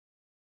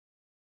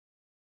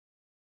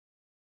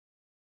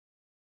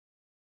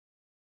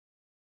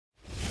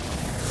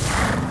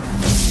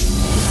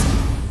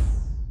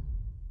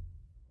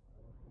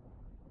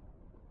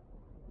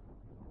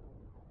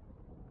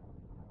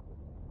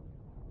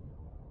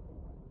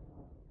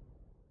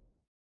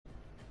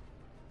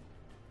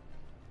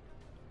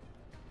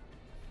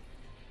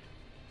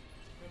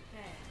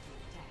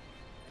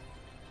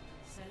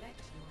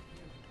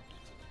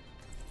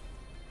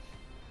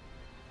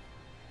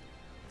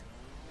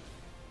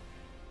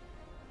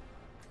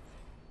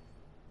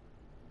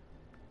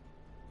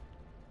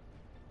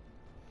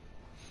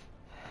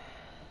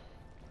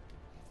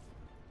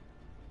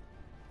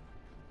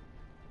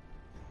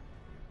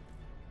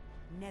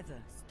never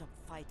stop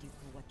fighting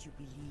for what you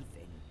believe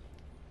in.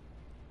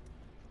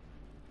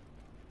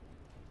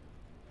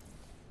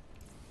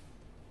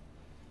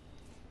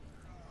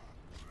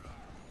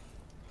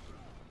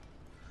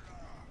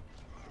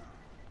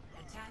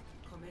 Attack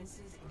commences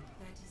in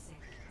 30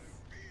 seconds.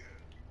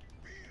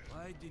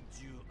 Why did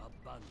you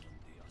abandon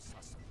the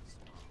assassins?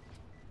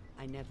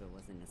 I never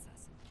was an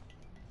assassin.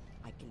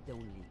 I killed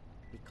only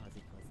because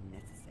it was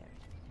necessary.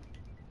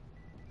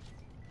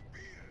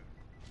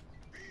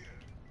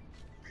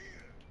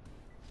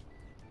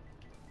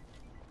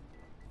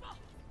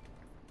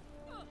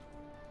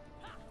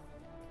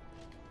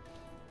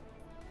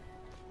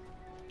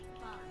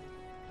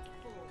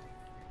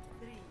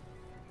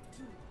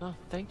 Oh,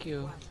 thank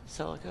you,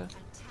 Celica.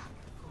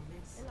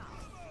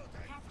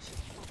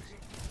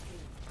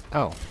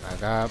 Oh, I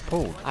got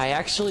pulled. I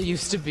actually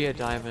used to be a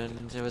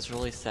diamond. It was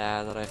really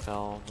sad that I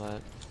fell,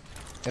 but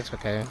It's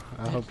okay.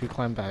 I hope you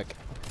climb back.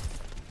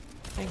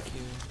 thank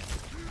you.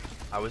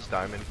 I was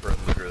diamond for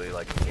literally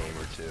like a game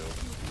or two.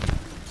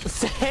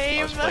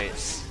 Same.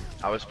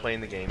 I was playing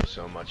the game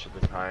so much at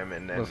the time,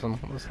 and then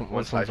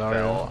once I Zarya,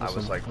 fell, I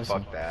was like,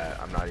 fuck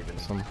that. I'm not even.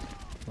 Listen.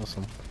 Not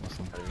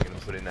even gonna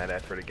put in that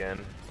effort again.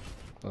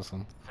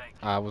 Listen.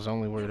 I was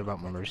only worried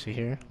about my mercy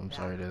here. I'm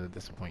sorry to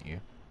disappoint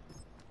you.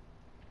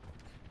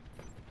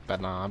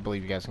 But nah, I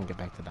believe you guys can get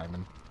back to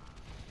diamond.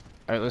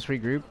 Alright, let's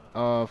regroup.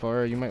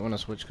 Farah, you might want to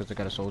switch because they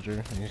got a soldier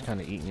and he's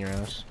kind of eating your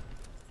ass.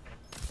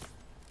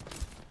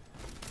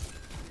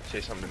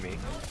 Say something to me.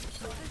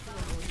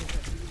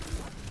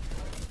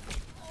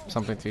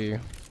 Something to you.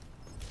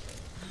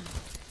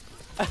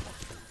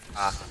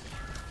 Ah.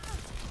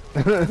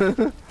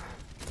 I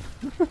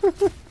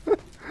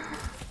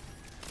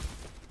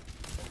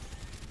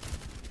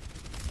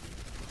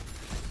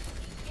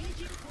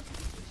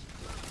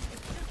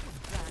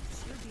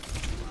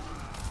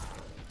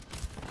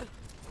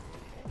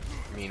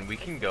mean, we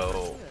can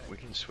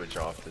switch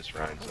off this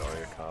Ryan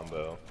Zarya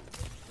combo.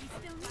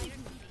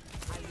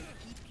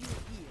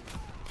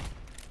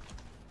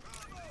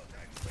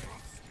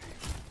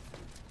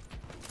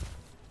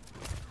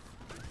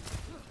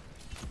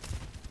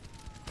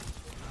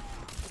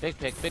 Big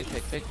pick, big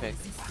pick, big pick.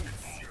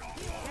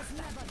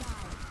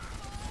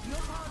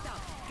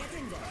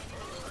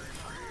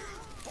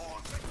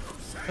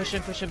 Push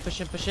in, push in,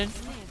 push in, push in.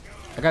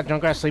 I got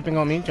Junkrat sleeping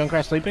on me.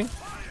 Junkrat sleeping.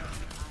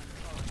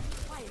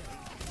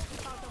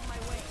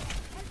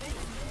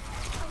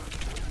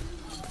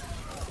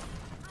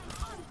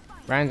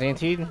 Ryan's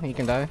antied. He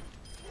can die.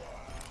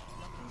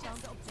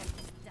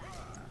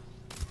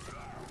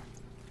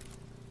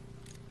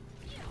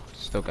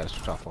 Still gotta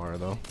switch off water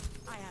though.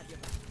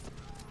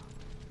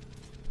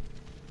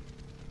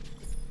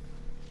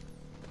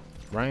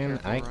 Ryan,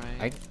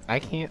 I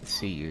can't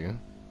see you.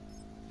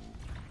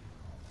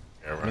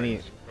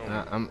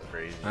 Yeah, I'm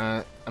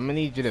gonna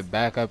need you to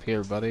back up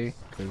here, buddy.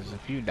 Cause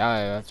if you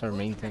die, that's our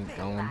main thing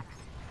going.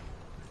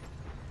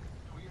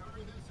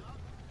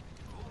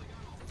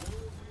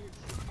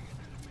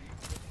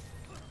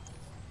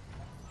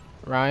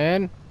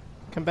 Ryan,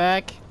 come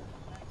back.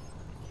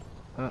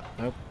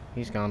 Nope,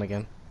 he's gone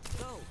again.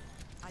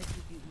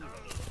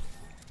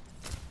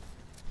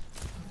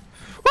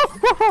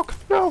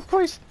 No,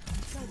 please.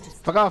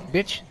 Fuck off,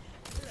 bitch.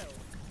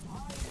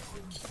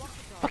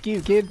 Fuck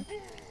you, kid.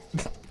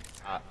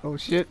 Oh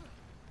shit.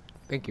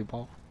 Thank you,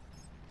 Paul.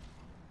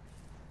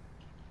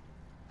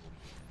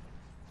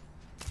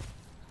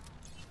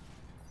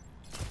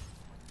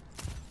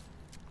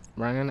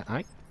 Ryan,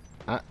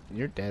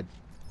 you're dead.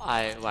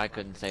 I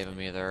couldn't save him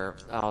either.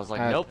 I was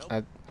like, nope.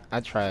 I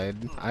tried.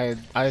 I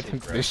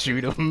attempted to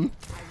shoot him.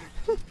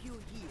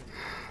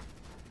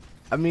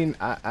 I mean,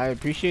 I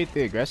appreciate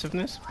the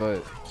aggressiveness,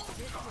 but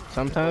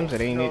sometimes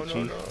it ain't it,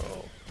 Chief.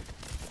 No.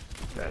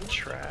 That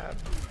trap.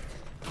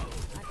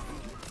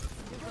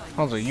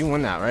 Hanzo, you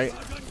won that, right?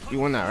 You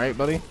won that, right,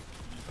 buddy?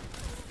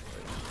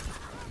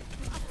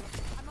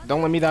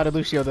 Don't let me die to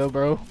Lucio, though,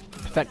 bro.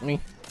 Protect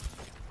me.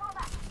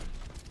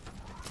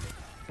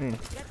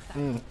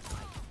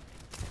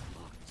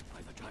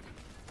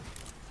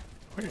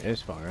 Where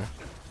is Farah?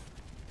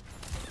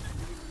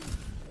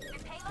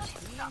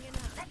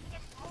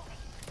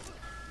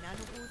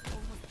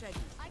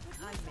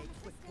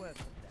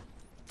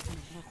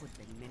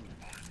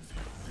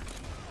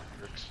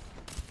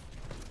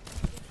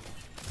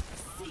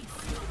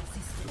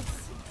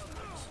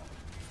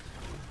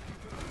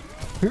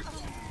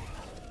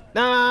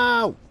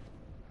 No!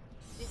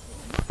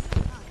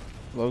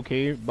 Low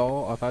key,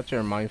 ball. I thought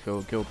your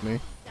minefield killed me.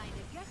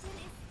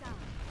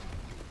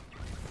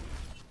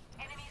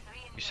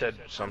 You said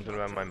something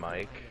about my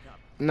mic?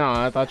 No,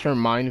 I thought your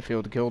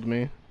minefield killed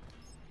me.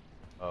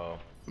 Oh.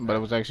 But it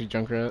was actually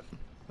Junkrat.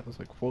 I was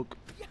like, fuck.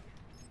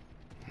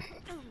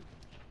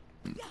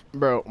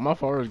 Bro, my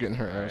father's getting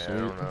her ass. I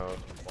don't know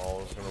if the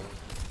ball is gonna.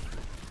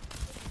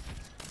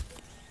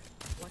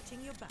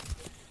 Watching your back.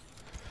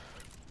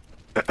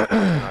 It's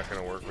not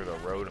gonna work with a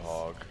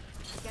Roadhog.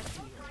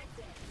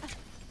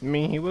 I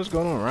mean, he was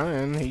going on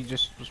Ryan. He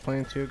just was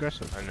playing too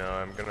aggressive. I know.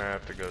 I'm gonna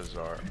have to go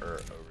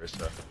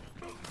Orisa.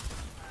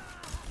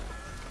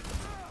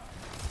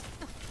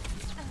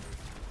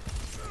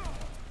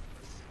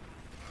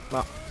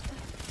 Well,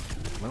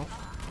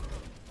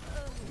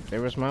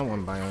 there was my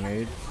one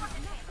Bionade.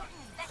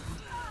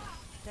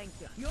 Thank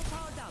you. You're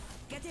powered up.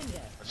 Get in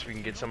there. So we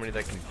can get somebody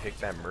that can pick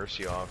that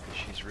Mercy off, because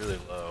she's really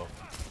low.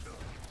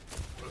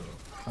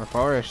 Our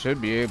Pharah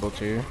should be able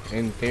to,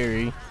 in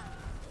theory.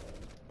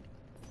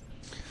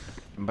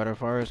 But our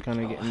Pharah is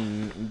kind of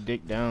getting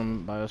dicked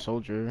down by a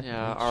soldier.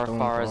 Yeah, our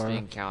Pharah is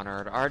being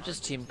countered. Our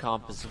just team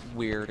comp is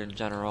weird in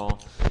general.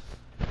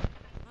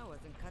 I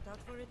wasn't cut out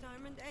for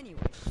retirement anyway.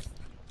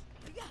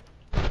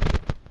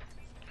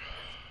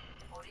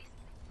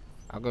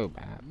 I'll go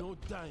back. No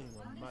dying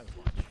on my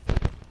watch.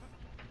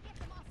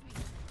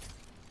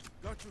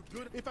 Got you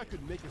good. If I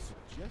could make a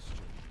suggestion,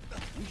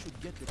 we should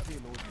get the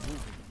payload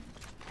moving.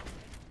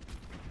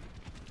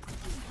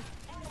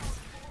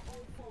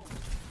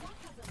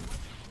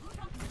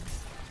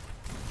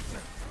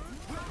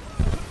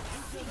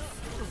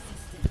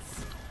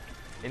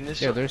 In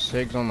this. Yeah, there's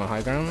SIGs on the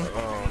high ground.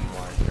 Oh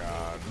my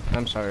god.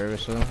 I'm sorry,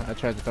 Ursa. I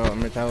tried to throw out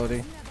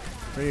Immortality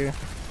for you.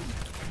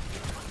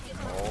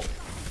 Oh.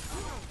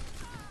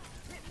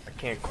 I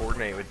can't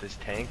coordinate with this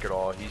tank at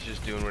all. He's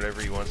just doing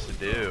whatever he wants to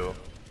do.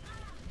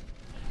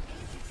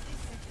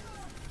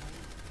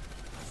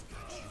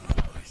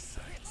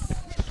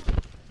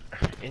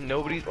 And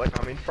nobody's like,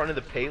 I'm in front of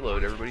the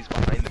payload. Everybody's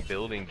behind the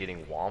building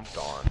getting whomped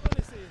on.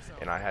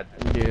 And I had.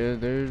 Yeah,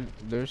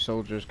 they're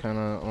soldiers kind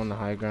of on the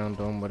high ground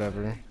doing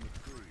whatever.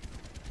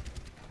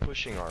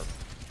 Pushing our.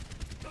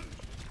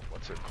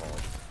 What's it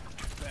called?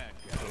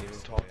 Can't even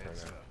talk right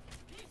now.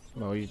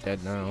 Well, he's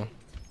dead now.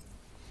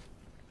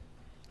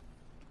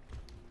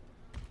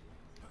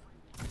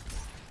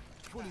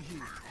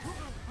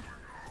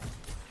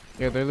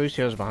 Yeah, their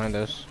Lucio's behind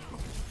us.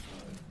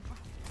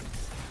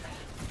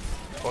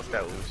 Fuck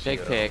that Lucio.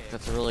 Big pick.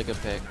 That's a really good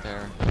pick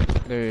there.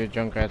 There are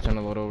Junkrats in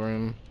a little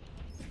room.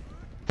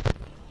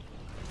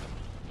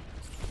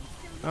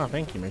 Oh,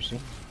 thank you, Mercy.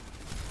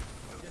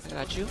 I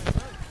got you.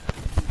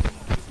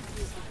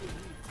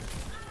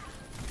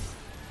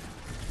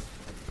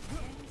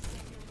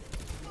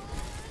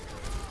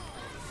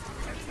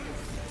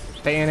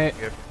 Stay in it.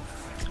 Yep.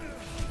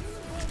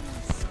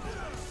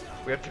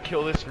 We have to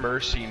kill this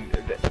Mercy.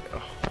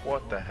 Oh,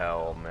 what the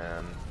hell,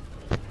 man?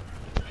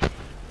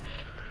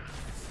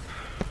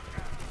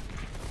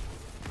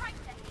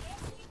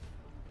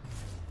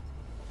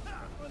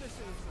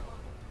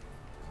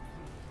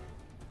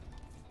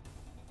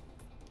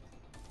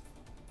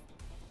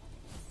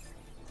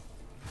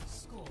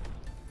 Score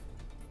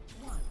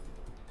 1-0.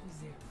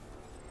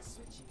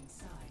 Switching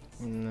sides.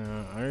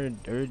 No,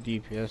 our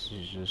DPS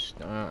is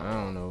just I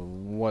don't know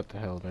what the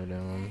hell they're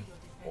doing.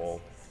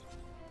 Well,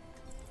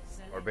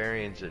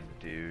 Barbarian's a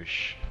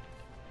douche.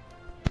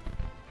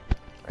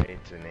 I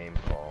hate to name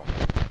call.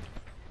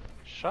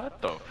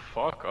 Shut the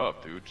fuck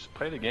up, dude. Just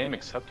play the game,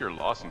 accept your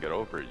loss, and get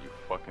over it, you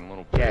fucking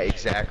little bitch. Yeah,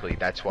 exactly.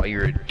 That's why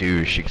you're a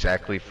douche.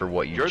 Exactly for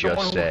what you You're just the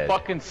one said. who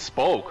fucking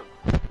spoke.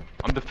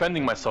 I'm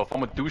defending myself.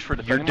 I'm a douche for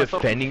You're defending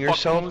myself. defending you fucking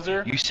yourself?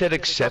 loser. You said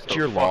accept Shut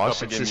your the fuck loss.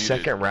 up and It's get the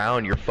muted. second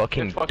round. You're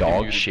fucking Get fucking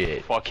dog muted,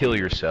 shit. fucking Kill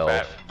yourself.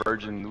 Fat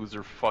virgin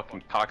loser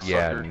fucking cocksucker.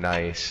 Yeah,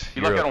 nice.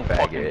 Be You're like I a don't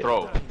fucking faggot.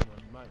 throw.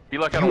 Be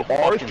like I You don't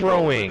are fucking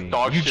throwing. Throw.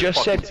 Dog You shit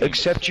just fucking said team.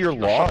 accept your Shut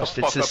the loss.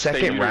 fuck It's the up, stay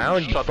second muted.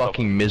 round, you Shut the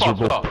fucking fuck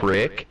miserable up.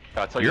 prick.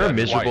 I'll tell you You're a that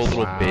miserable twice.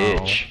 little Wow.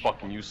 bitch.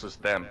 Fucking useless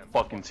damn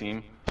fucking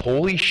team.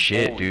 Holy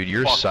shit, Holy dude.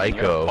 You're fucking-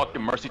 psycho.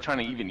 Fucking Mercy trying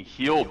to even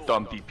heal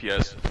dumb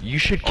DPS. You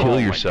should Oh kill my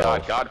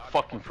yourself. God, God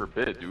fucking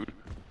forbid, dude.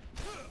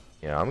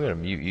 Yeah, I'm gonna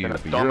mute you, And a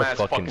but you're a dumbass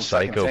fucking second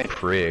psycho tank.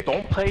 prick.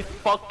 Don't play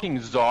fucking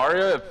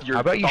Zarya if you're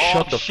How about you dog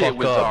shut the shit fuck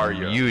with up?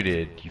 Zarya.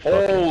 Muted, you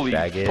fucking Holy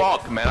faggot.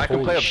 fuck, man! I can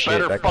Holy play a shit,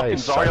 better that guy fucking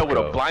is Zarya with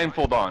a psycho.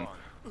 blindfold on.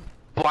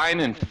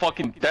 Blind and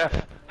fucking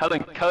deaf.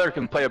 Helen Keller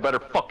can play a better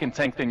fucking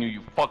tank than you,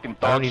 you fucking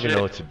dog I don't even shit.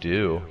 know what to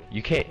do.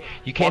 You can't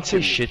say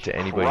Fucking shit to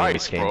anybody Christ, in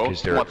this game bro.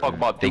 because You wanna talk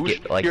about they douche?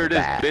 get like Here it is,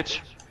 that. bitch.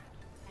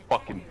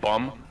 Fucking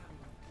bum.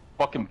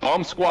 Fucking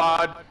bum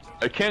squad.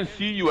 I can't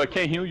see you. I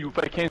can't hear you if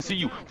I can't see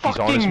you. He's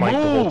Fucking on his mic the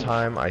whole move.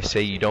 time. I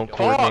say you don't Fuck,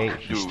 coordinate.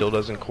 He dude. still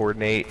doesn't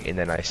coordinate, and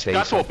then I say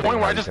Got to a something. point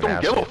where I and just he's an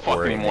don't give a asshole fuck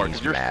for it, and anymore he's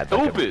because you're mad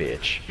stupid. like a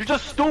bitch. You're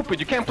just stupid.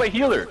 You can't play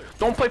healer.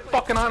 Don't play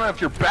fucking Ana if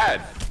you're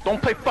bad.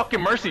 Don't play fucking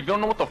Mercy if you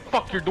don't know what the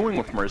fuck you're doing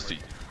with Mercy.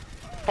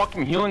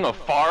 Fucking healing a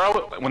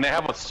Pharah when they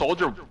have a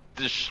soldier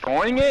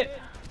destroying it?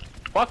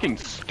 Fucking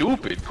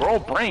stupid. Girl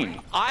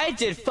brain. I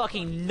did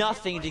fucking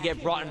nothing to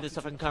get brought into this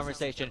fucking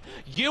conversation.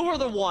 You were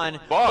the one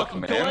Fuck, fucking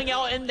man. going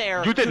out in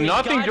there. You did doing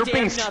nothing, you're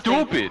being goddamn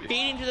nothing, stupid.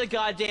 Feeding to the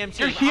goddamn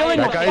team. You're healing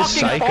I a That guy's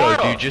fucking psycho,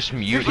 Pharah. dude. Just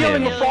mute You're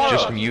healing him. a Pharah.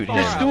 Just mute You're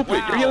him.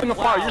 stupid. You're healing a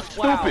Pharah. You're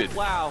stupid.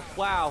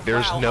 Wow.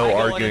 There's wow. no I go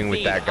in arguing and with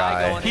feed. that guy.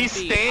 I go in and He's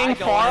feed. staying I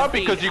go in Pharah and feed.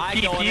 because you I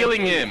keep go in and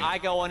healing feed. him. I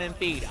go in and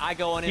feed. I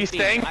go in and He's feed.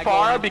 staying I go in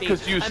Pharah and feed.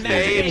 because you Imagine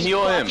stay and being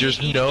heal him. fucking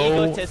There's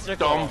no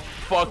egotistical. Dumb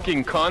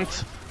fucking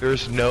cunt.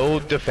 There's no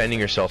defending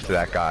yourself to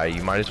that guy.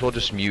 You might as well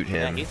just mute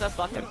Yeah, him. he's a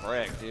fucking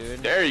prick,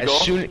 dude. There you As go.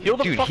 soon, Heal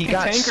the dude, he fucking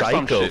got tank or some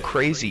psycho shit.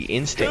 crazy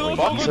instantly.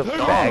 Fucking He's a dumb.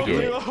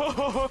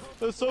 faggot.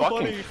 That's so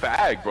Fucking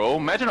fag, bro.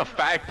 Imagine a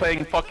fag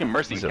playing fucking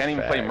Mercy. He's He a can't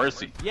even play fag.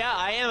 Mercy. Yeah,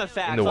 I am a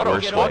fag. In the What a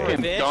worst way.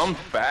 fucking dumb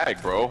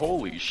fag, bro.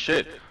 Holy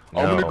shit.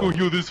 I'm gonna go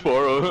heal this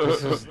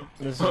Pharah.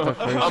 This is the first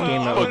I'm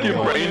game that fucking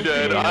we brain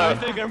dead. I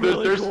think I'm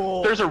really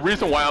cool. There's a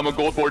reason why I'm a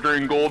gold border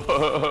in gold.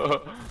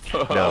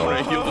 I'm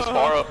gonna heal this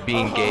Pharah.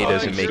 Being gay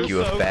doesn't make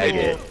you a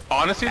faggot.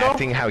 Honestly though,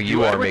 Acting how do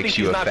you are ever makes think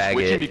you he's a not faggot.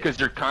 switching because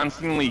you're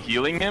constantly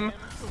healing him?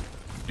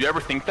 Do you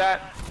ever think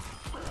that?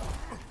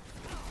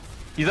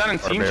 He's not in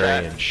team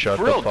Barbarian, chat. shut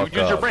For the real, fuck dude,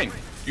 use your up. brain.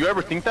 Do you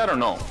ever think that or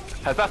no?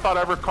 Has that thought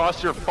ever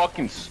crossed your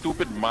fucking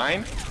stupid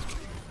mind?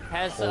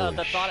 Has Holy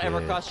the thought ever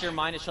shit. crossed your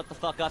mind to shut the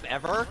fuck up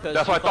ever?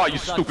 That's what I thought, you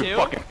stupid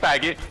fucking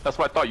faggot. That's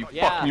what I thought, you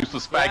fucking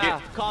useless faggot.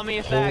 Yeah, call me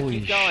a fag. Holy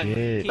Keep going.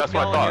 shit. Keep That's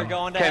going. what I You're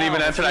going thought. to Can't hell.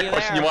 even answer See that you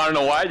question. there. You wanna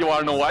know why? You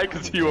wanna know why?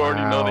 Because you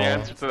already know the Wow.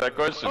 answer to that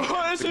question.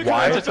 Why? The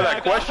answer to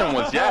that question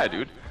was yeah,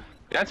 dude.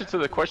 The answer to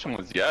the question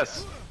was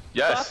yes.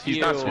 Yes, Fuck he's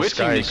you. not This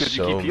switching This guy's because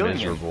you so keep healing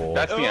miserable. him.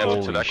 That's the answer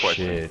to Holy that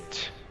question.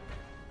 shit.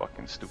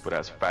 Fucking stupid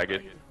ass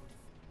faggot.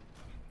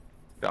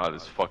 Get out of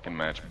this fucking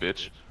match,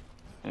 bitch.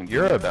 And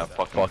You're give a me that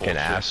fucking bullshit.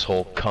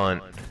 asshole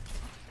cunt.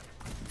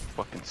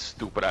 Fucking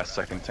stupid ass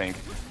second tank.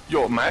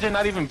 Yo, imagine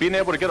not even being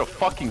able to get a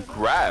fucking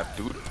grab,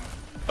 dude.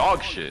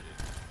 Dog shit.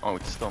 Oh,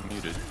 it's still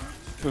muted.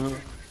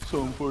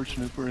 So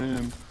unfortunate for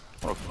him.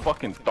 What a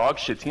fucking dog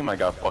shit team I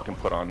got fucking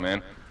put on,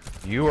 man.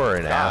 You are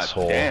an God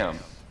asshole. damn.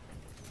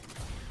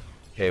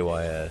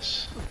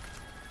 KYS.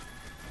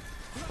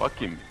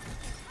 Fucking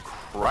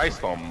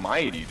Christ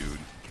almighty, dude.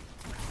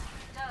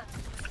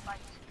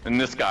 And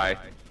this guy.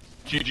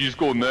 GG's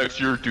go next,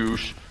 you're a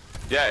douche.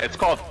 Yeah, it's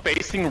called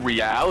facing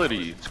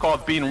reality. It's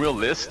called being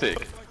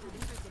realistic.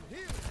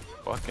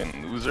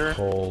 Fucking loser.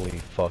 Holy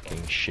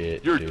fucking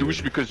shit, You're a dude.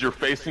 douche because you're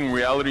facing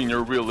reality and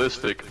you're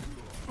realistic.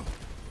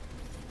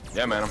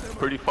 Yeah, man, I'm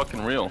pretty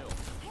fucking real.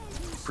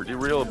 Pretty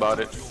real about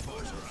it.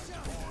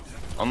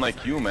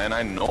 Unlike you, man,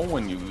 I know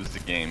when you lose the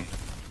game.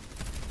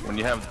 When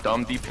you have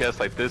dumb DPS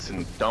like this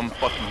and dumb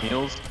fucking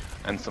heals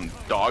and some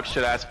dog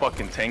shit ass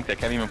fucking tank that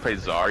can't even play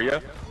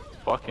Zarya,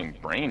 fucking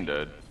brain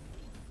dead.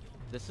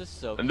 This is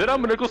so. And then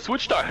I'm gonna go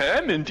switch to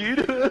Hammond, dude.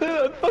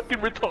 I'm fucking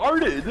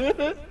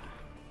retarded.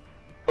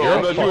 Oh, You're I'm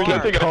a not doing fucking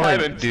anything at cunt,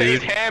 Hammond.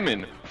 dude. Stay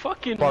Hammond.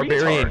 Fucking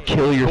Barbarian, retard.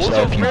 kill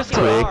yourself, you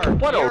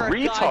prick. What a You're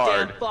retard.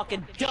 goddamn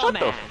fucking Shut the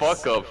dumbass.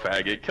 fuck up,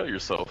 faggot. Kill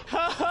yourself.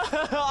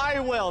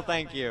 I will,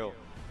 thank you.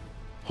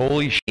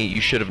 Holy shit,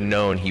 you should have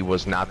known he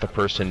was not the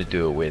person to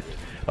do it with.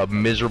 A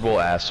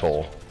miserable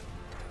asshole.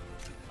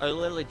 I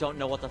literally don't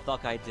know what the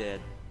fuck I did.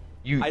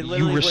 You I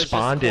literally was just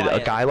responded. A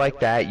quiet. guy like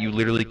that, you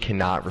literally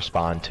cannot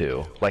respond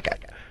to.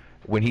 Like,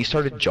 when he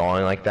started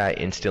jawing like that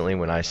instantly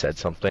when I said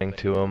something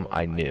to him,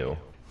 I knew.